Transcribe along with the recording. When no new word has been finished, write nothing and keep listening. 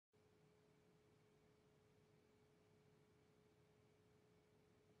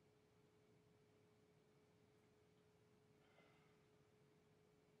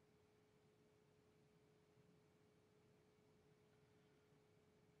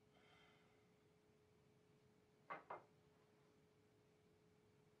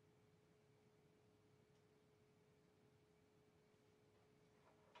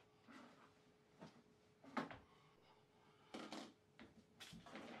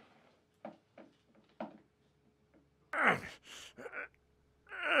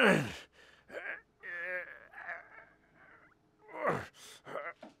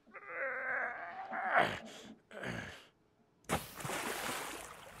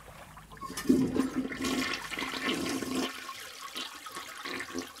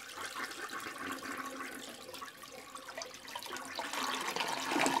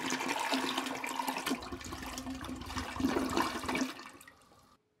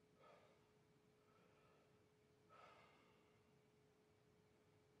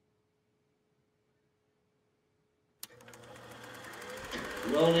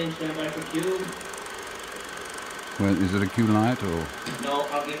Rolling, stand by for cue. Well, is it a cue light or? No,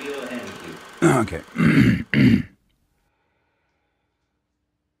 I'll give you a handy cue. Okay.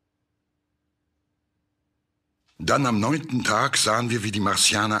 Dann am 9. Tag sahen wir, wie die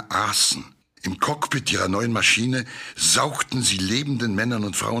Martianer aßen. Im Cockpit ihrer neuen Maschine saugten sie lebenden Männern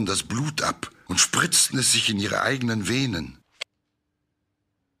und Frauen das Blut ab und spritzten es sich in ihre eigenen Venen.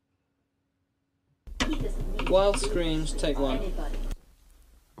 Wild screams, take one.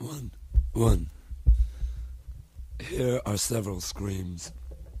 One. Here are several screams.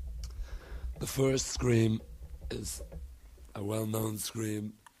 The first scream is a well-known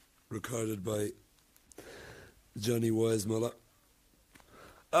scream recorded by Johnny Weissmuller.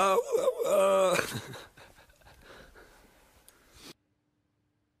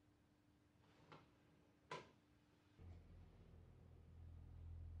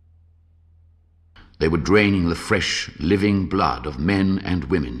 They were draining the fresh, living blood of men and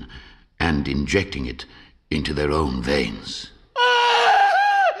women and injecting it into their own veins.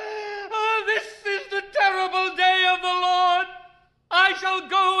 This is the terrible day of the Lord. I shall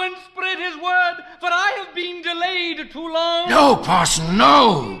go and spread his word, for I have been delayed too long. No, parson,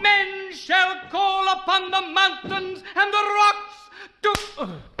 no! Men shall call upon the mountains and the rocks to...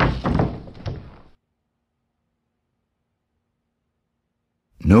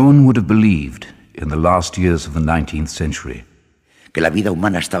 No one would have believed in the last years of the 19th century que la vida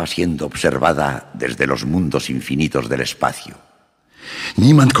humana estaba siendo observada desde los mundos infinitos del espacio.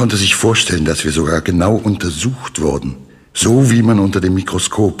 Niemand konnte sich vorstellen, dass wir sogar genau untersucht wurden, so wie man unter dem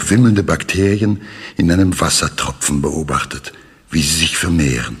Mikroskop wimmelnde Bakterien in einem Wassertropfen beobachtet, wie sie sich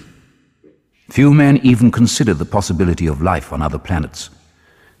vermehren. Few men even considered the possibility of life on other planets.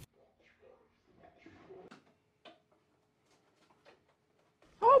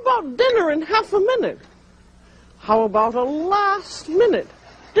 How about dinner in half a minute? How about a last-minute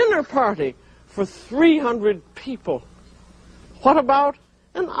dinner party for 300 people? What about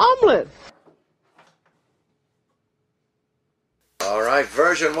an omelet? All right,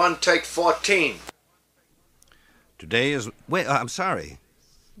 version 1, take 14. Today is... Wait, I'm sorry.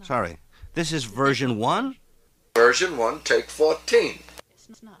 Sorry. This is version 1? Version 1, take 14.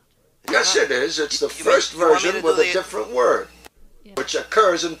 It's not. Yes, it is. It's the first version with a different word, which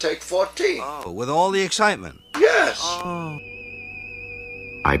occurs in take 14. Oh, with all the excitement. Yes. Oh.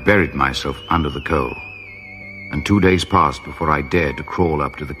 I buried myself under the coal, and 2 days passed before I dared to crawl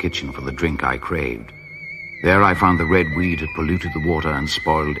up to the kitchen for the drink I craved. There I found the red weed had polluted the water and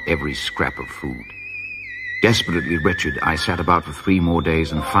spoiled every scrap of food. Desperately wretched, I sat about for 3 more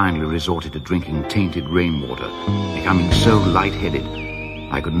days and finally resorted to drinking tainted rainwater, becoming so lightheaded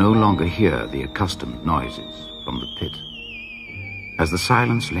I could no longer hear the accustomed noises from the pit. As the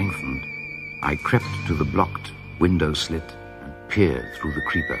silence lengthened, I crept to the blocked window slit and peered through the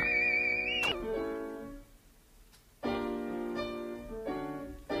creeper.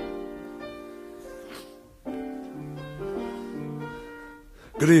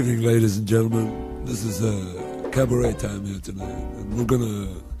 Good evening, ladies and gentlemen. This is cabaret time here tonight, and we're gonna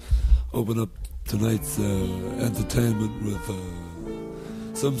open up tonight's entertainment with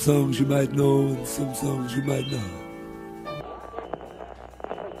some songs you might know and some songs you might not.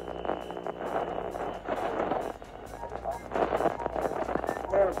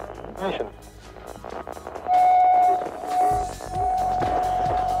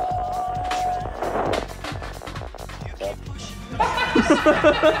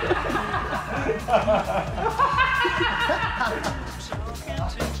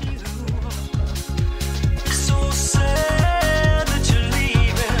 So sad.